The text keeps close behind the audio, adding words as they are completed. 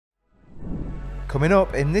Coming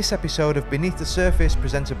up in this episode of Beneath the Surface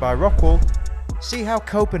presented by Rockwool, see how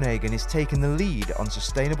Copenhagen is taking the lead on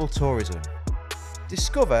sustainable tourism.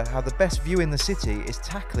 Discover how the best view in the city is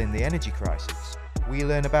tackling the energy crisis. We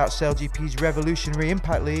learn about SailGP's Revolutionary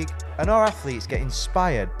Impact League, and our athletes get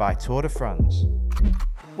inspired by Tour de France.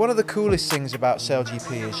 One of the coolest things about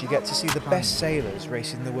SailGP is you get to see the best sailors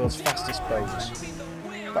racing the world's fastest boats.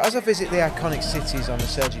 But as I visit the iconic cities on the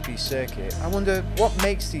SailGP circuit, I wonder what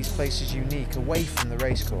makes these places unique away from the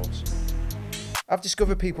racecourse. I've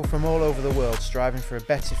discovered people from all over the world striving for a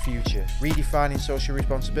better future, redefining social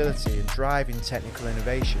responsibility and driving technical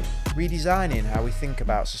innovation, redesigning how we think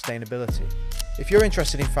about sustainability. If you're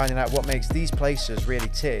interested in finding out what makes these places really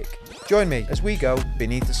tick, join me as we go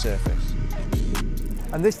beneath the surface.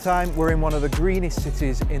 And this time we're in one of the greenest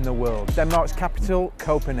cities in the world, Denmark's capital,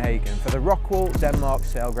 Copenhagen, for the Rockwool Denmark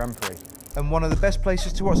Sail Grand Prix. And one of the best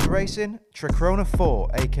places to watch the racing, Trecrona 4,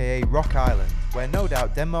 aka Rock Island, where no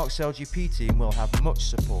doubt Denmark's SailGP team will have much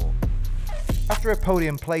support. After a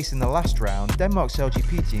podium place in the last round, Denmark's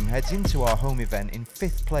SailGP team heads into our home event in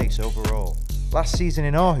 5th place overall. Last season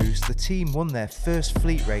in Aarhus, the team won their first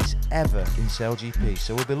fleet race ever in SailGP,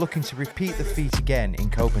 so we'll be looking to repeat the feat again in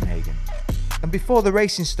Copenhagen. And before the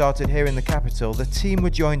racing started here in the capital, the team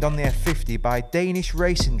were joined on the F50 by Danish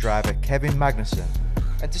racing driver Kevin Magnussen.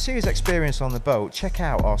 And to see his experience on the boat, check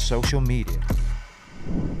out our social media.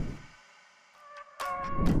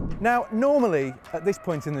 Now, normally at this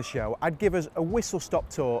point in the show, I'd give us a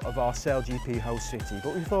whistle-stop tour of our SailGP host city,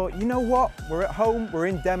 but we thought, you know what? We're at home, we're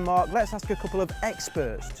in Denmark, let's ask a couple of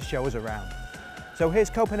experts to show us around. So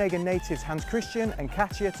here's Copenhagen natives Hans Christian and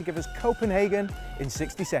Katja to give us Copenhagen in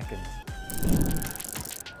 60 seconds.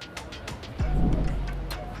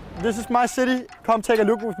 This is my city, come take a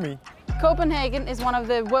look with me. Copenhagen is one of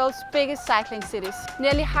the world's biggest cycling cities.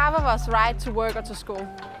 Nearly half of us ride to work or to school,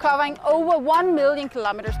 covering over 1 million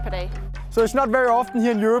kilometers per day. So it's not very often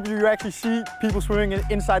here in Europe you actually see people swimming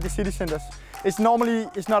inside the city centers. It's not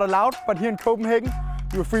allowed, but here in Copenhagen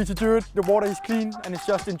you're free to do it, the water is clean and it's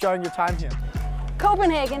just enjoying your time here.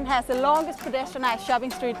 Copenhagen has the longest pedestrianized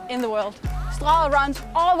shopping street in the world. Strøget runs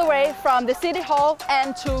all the way from the city hall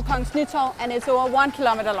and to Kongens Nytorv, and it's over 1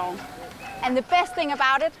 kilometer long. And the best thing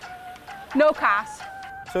about it, no cars.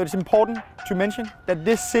 So it's important to mention that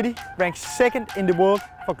this city ranks second in the world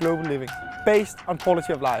for global living, based on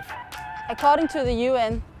quality of life. According to the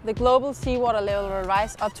UN, the global seawater level will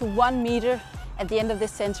rise up to 1 meter at the end of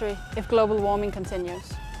this century if global warming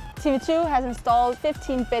continues. TV2 has installed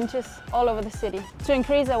 15 benches all over the city to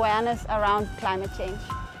increase awareness around climate change.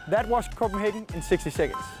 That was Copenhagen in 60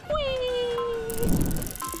 seconds. Whee!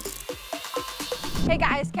 Hey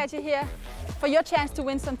guys, Katja here. For your chance to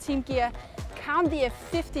win some team gear, count the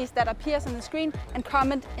F50s that appears on the screen and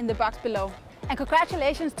comment in the box below. And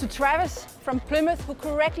congratulations to Travis from Plymouth, who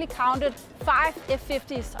correctly counted 5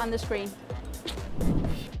 F50s on the screen.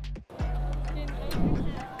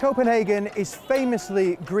 Copenhagen is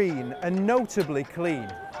famously green and notably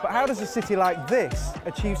clean. But how does a city like this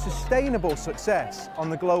achieve sustainable success on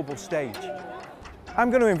the global stage? I'm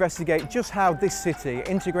going to investigate just how this city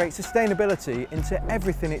integrates sustainability into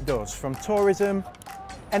everything it does, from tourism,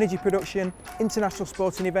 energy production, international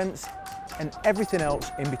sporting events, and everything else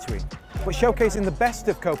in between. But showcasing the best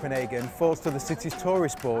of Copenhagen falls to the city's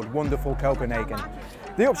tourist board, Wonderful Copenhagen.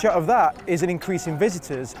 The upshot of that is an increase in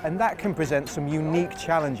visitors, and that can present some unique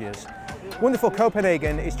challenges. Wonderful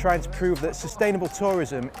Copenhagen is trying to prove that sustainable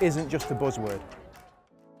tourism isn't just a buzzword.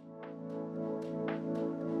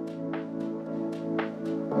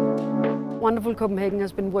 Wonderful Copenhagen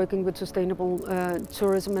has been working with sustainable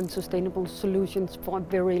tourism and sustainable solutions for a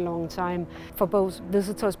very long time for both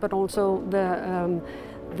visitors but also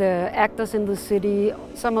the actors in the city.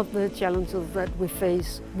 Some of the challenges that we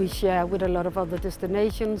face, we share with a lot of other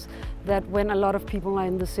destinations, that when a lot of people are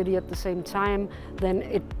in the city at the same time, then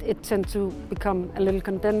it tends to become a little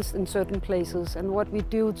condensed in certain places. And what we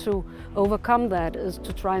do to overcome that is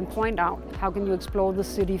to try and point out how can you explore the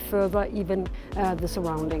city further, even the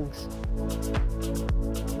surroundings.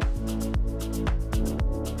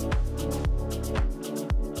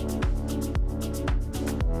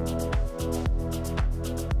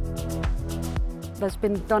 There's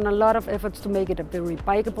been done a lot of efforts to make it a very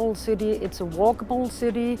bikeable city. It's a walkable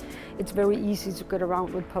city. It's very easy to get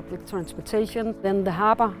around with public transportation. Then the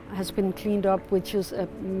harbour has been cleaned up, which is a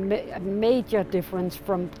major difference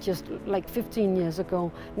from just like 15 years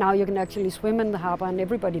ago. Now you can actually swim in the harbour and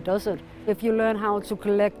everybody does it. If you learn how to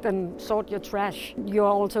collect and sort your trash, you're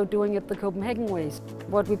also doing it the Copenhagen ways.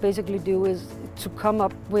 What we basically do is to come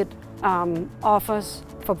up with offers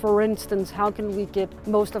For instance, how can we get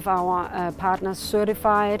most of our partners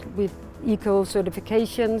certified with eco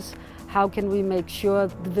certifications? How can we make sure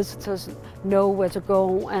the visitors know where to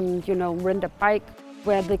go and rent a bike,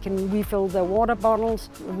 where they can refill their water bottles?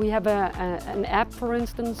 We have an app, for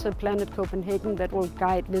instance, Planet Copenhagen, that will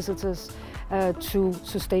guide visitors to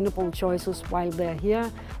sustainable choices while they're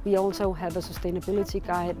here. We also have a sustainability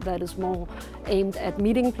guide that is more aimed at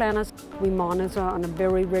meeting planners. We monitor on a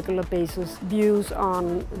very regular basis views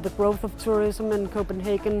on the growth of tourism in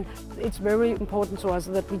Copenhagen. It's very important to us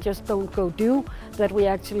that we just don't go do, that we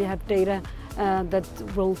actually have data that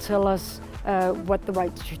will tell us what the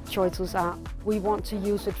right choices are. We want to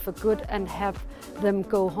use it for good and have them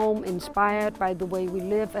go home inspired by the way we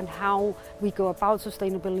live and how we go about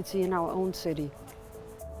sustainability in our own city.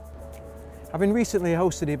 Having recently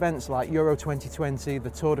hosted events like Euro 2020, the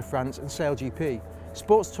Tour de France and SailGP,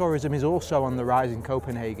 sports tourism is also on the rise in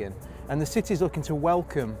Copenhagen, and the city is looking to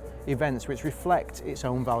welcome events which reflect its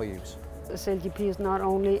own values. SailGP is not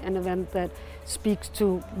only an event that speaks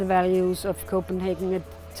to the values of Copenhagen, it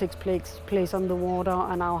takes place on the water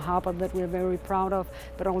on our harbour that we're very proud of,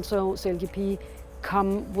 but also SailGP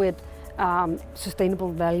come with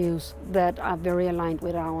sustainable values that are very aligned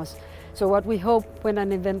with ours. So what we hope when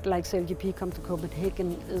an event like SailGP comes to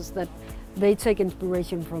Copenhagen is that they take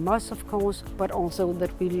inspiration from us, of course, but also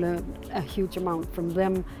that we learn a huge amount from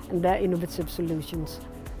them and their innovative solutions.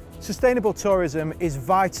 Sustainable tourism is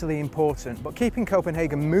vitally important, but keeping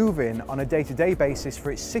Copenhagen moving on a day-to-day basis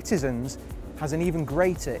for its citizens has an even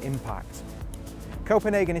greater impact.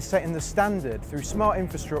 Copenhagen is setting the standard through smart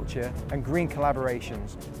infrastructure and green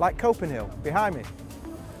collaborations, like Copenhill behind me.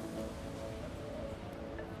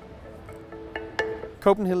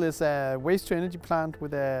 Copenhill is a waste-to-energy plant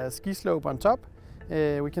with a ski slope on top.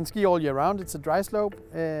 We can ski all year round. It's a dry slope.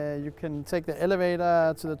 You can take the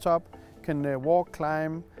elevator to the top, you can walk,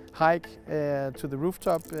 climb, hike to the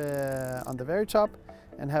rooftop on the very top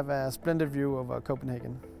and have a splendid view over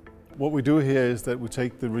Copenhagen. What we do here is that we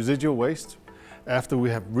take the residual waste after we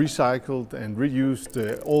have recycled and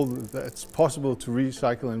reused all that's possible to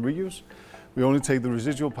recycle and reuse. We only take the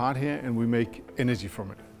residual part here and we make energy from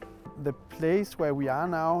it. The place where we are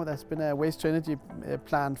now, there's been a waste-to-energy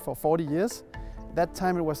plant for 40 years. That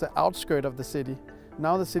time it was the outskirt of the city.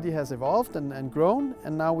 Now the city has evolved and grown,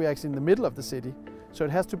 and now we're actually in the middle of the city. So it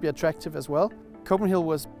has to be attractive as well. Copenhill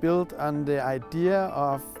was built on the idea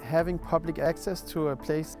of having public access to a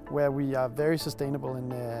place where we are very sustainable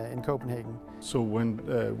in Copenhagen. So when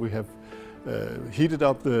we have heated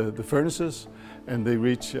up the furnaces and they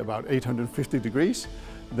reach about 850 degrees,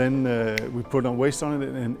 then we put on waste on it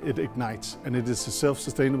and it ignites. And it is a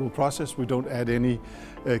self-sustainable process. We don't add any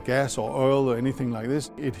gas or oil or anything like this.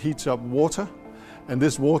 It heats up water, and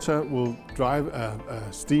this water will drive a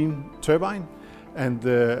steam turbine, and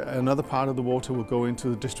another part of the water will go into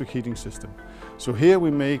the district heating system. So here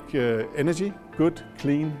we make energy, good,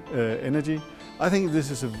 clean energy. I think this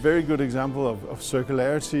is a very good example of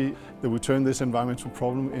circularity, that we turn this environmental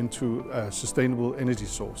problem into a sustainable energy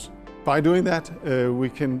source. By doing that, we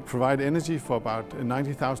can provide energy for about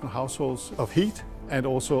 90,000 households of heat and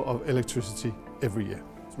also of electricity every year.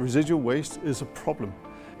 Residual waste is a problem.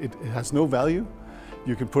 It has no value.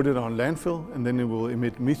 You can put it on landfill and then it will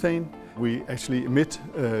emit methane. We actually emit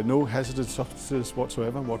no hazardous substances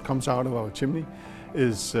whatsoever. What comes out of our chimney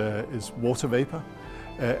is water vapor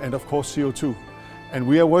and of course CO2. And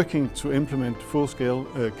we are working to implement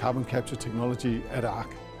full-scale carbon capture technology at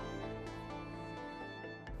ARC.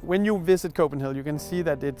 When you visit Copenhagen, you can see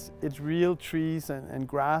that it's real trees and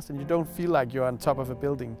grass, and you don't feel like you're on top of a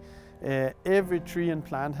building. Every tree and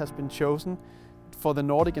plant has been chosen for the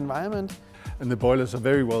Nordic environment. And the boilers are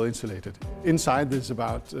very well insulated. Inside there's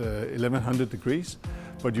about 1100 degrees,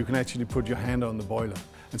 but you can actually put your hand on the boiler.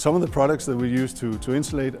 And some of the products that we use to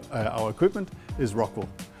insulate our equipment is Rockwool.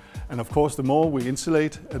 And of course, the more we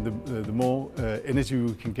insulate, the more energy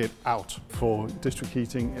we can get out for district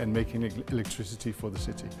heating and making electricity for the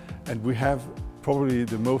city. And we have probably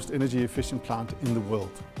the most energy efficient plant in the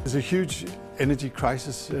world. There's a huge energy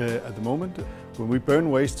crisis at the moment. When we burn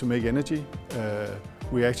waste to make energy,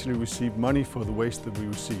 we actually receive money for the waste that we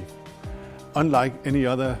receive. Unlike any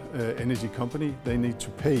other energy company, they need to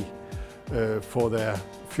pay for their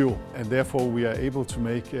fuel. And therefore we are able to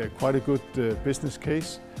make quite a good business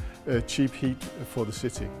case. Cheap heat for the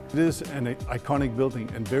city. It is an iconic building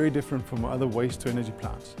and very different from other waste-to-energy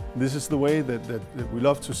plants. This is the way that we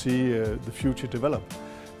love to see the future develop,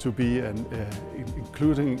 to be an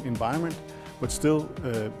including environment, but still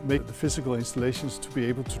make the physical installations to be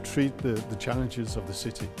able to treat the challenges of the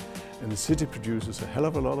city. And the city produces a hell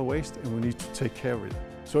of a lot of waste and we need to take care of it.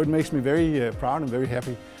 So it makes me very proud and very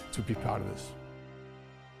happy to be part of this.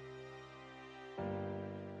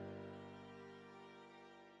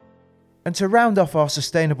 And to round off our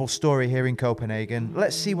sustainable story here in Copenhagen,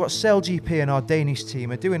 let's see what SailGP and our Danish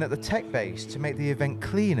team are doing at the tech base to make the event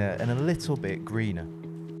cleaner and a little bit greener.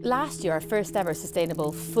 Last year, our first ever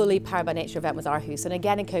sustainable, fully powered by nature event was Aarhus, and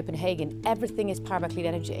again in Copenhagen, everything is powered by clean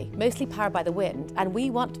energy, mostly powered by the wind, and we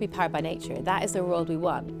want to be powered by nature. That is the world we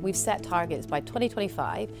want. We've set targets by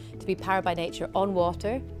 2025 to be powered by nature on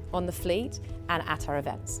water, on the fleet, and at our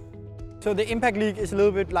events. So the Impact League is a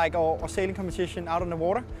little bit like our sailing competition out on the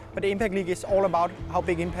water, but the Impact League is all about how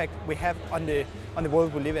big impact we have on the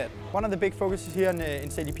world we live in. One of the big focuses here in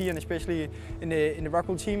SailGP and especially in the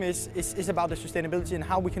Rockwool team is about the sustainability and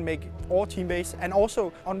how we can make our team base and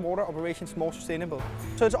also on water operations more sustainable.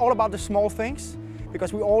 So it's all about the small things,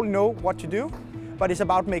 because we all know what to do, but it's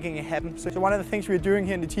about making it happen. So one of the things we're doing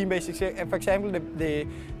here in the team base is, for example,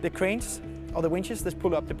 the cranes or the winches that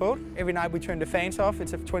pull up the boat. Every night we turn the fans off.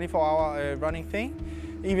 It's a 24-hour running thing.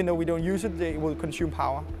 Even though we don't use it, it will consume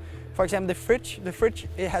power. For example, the fridge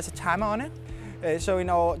it has a timer on it. So in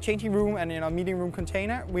our changing room and in our meeting room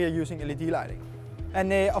container, we are using LED lighting.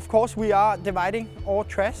 And of course, we are dividing all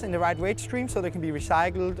trash in the right waste stream so they can be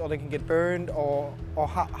recycled or they can get burned or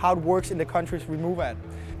how it works in the countries we move at.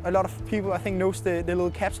 A lot of people, I think, knows the little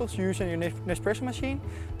capsules you use in your Nespresso machine,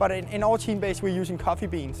 but in our team base, we're using coffee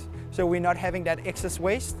beans. So we're not having that excess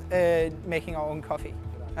waste making our own coffee.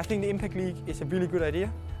 I think the Impact League is a really good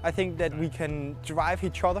idea. I think that we can drive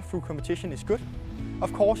each other through competition is good.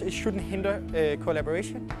 Of course, it shouldn't hinder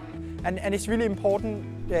collaboration. And it's really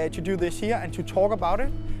important to do this here and to talk about it,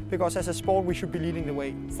 because as a sport we should be leading the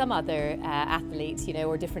way. Some other athletes,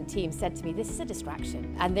 or different teams said to me, this is a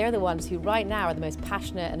distraction. And they're the ones who right now are the most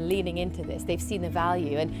passionate and leaning into this. They've seen the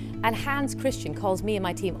value. And Hans Christian calls me and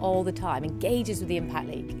my team all the time, engages with the Impact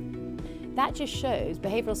League. That just shows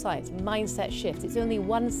behavioural science, mindset shift. It's only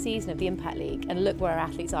one season of the Impact League, and look where our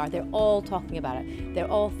athletes are. They're all talking about it. They're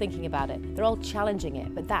all thinking about it. They're all challenging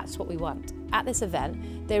it, but that's what we want. At this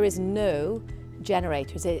event, there is no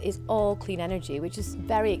generators. It is all clean energy, which is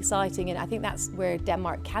very exciting, and I think that's where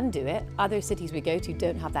Denmark can do it. Other cities we go to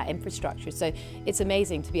don't have that infrastructure, so it's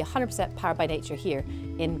amazing to be 100% powered by nature here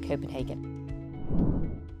in Copenhagen.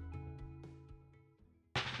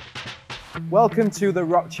 Welcome to the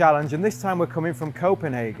Rock Challenge, and this time we're coming from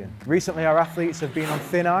Copenhagen. Recently our athletes have been on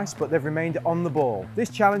thin ice, but they've remained on the ball. This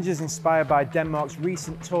challenge is inspired by Denmark's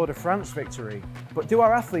recent Tour de France victory. But do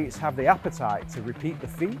our athletes have the appetite to repeat the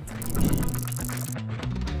feat?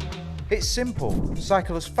 It's simple.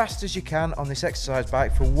 Cycle as fast as you can on this exercise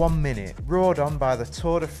bike for 1 minute, roared on by the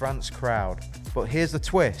Tour de France crowd. But here's the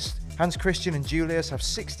twist. Hans Christian and Julius have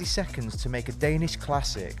 60 seconds to make a Danish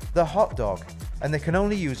classic, the hot dog, and they can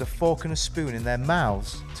only use a fork and a spoon in their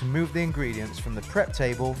mouths to move the ingredients from the prep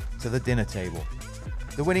table to the dinner table.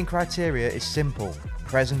 The winning criteria is simple: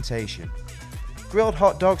 presentation. Grilled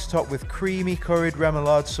hot dogs topped with creamy curried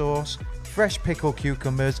remoulade sauce, fresh pickled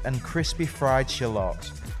cucumbers and crispy fried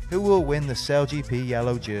shallots. Who will win the SailGP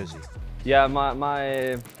yellow jersey? Yeah,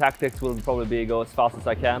 my tactics will probably be go as fast as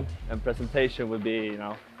I can, and presentation would be,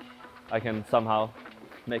 I can somehow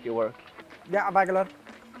make it work. Yeah, I bike a lot.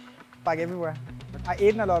 Bike everywhere. I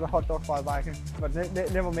ate a lot of hot dogs while biking, but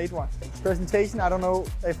never made one. Presentation, I don't know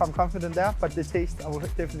if I'm confident there, but the taste I will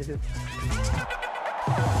definitely hit.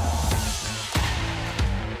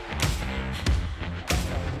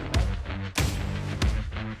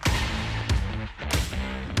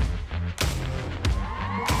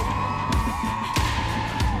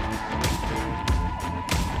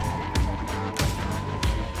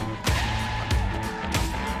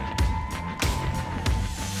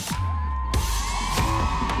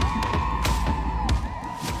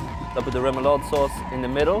 I put the remoulade sauce in the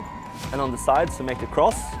middle and on the sides to make the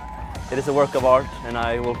cross. It is a work of art, and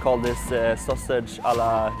I will call this sausage à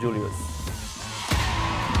la Julius.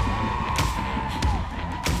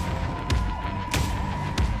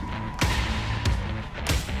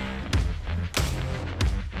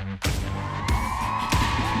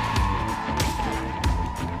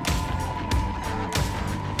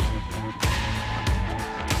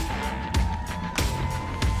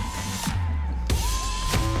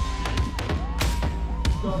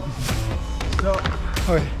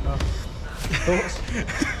 Okay. Thoughts?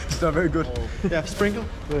 It's not very good. Yeah, sprinkle.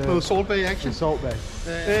 Little Salt Bay action. Salt Bay.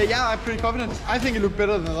 Yeah, I'm pretty confident. I think it looked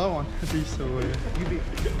better than the other one, at least. So,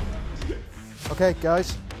 Okay,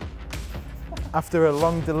 guys. After a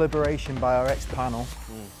long deliberation by our ex-panel,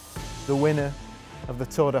 the winner of the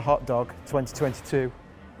Tour de Hot Dog 2022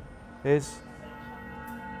 is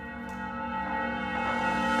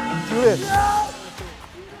Julius.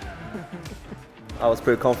 I was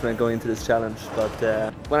pretty confident going into this challenge, but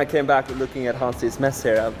when I came back looking at Hansi's mess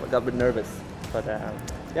here, I got a bit nervous. But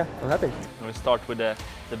yeah, I'm happy. We start with the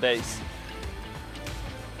base.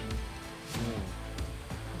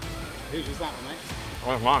 Whose was that one, mate?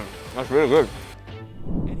 That's mine. That's really good.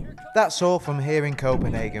 That's all from here in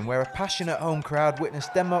Copenhagen, where a passionate home crowd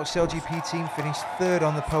witnessed Denmark's SailGP team finish third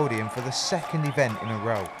on the podium for the second event in a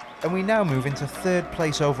row. And we now move into third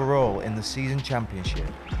place overall in the season championship.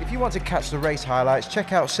 If you want to catch the race highlights,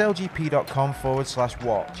 check out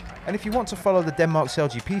sailgp.com/watch. And if you want to follow the Denmark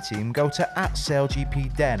SailGP team, go to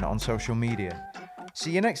 @SailGPDen on social media.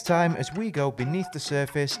 See you next time as we go beneath the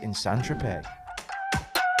surface in Saint-Tropez.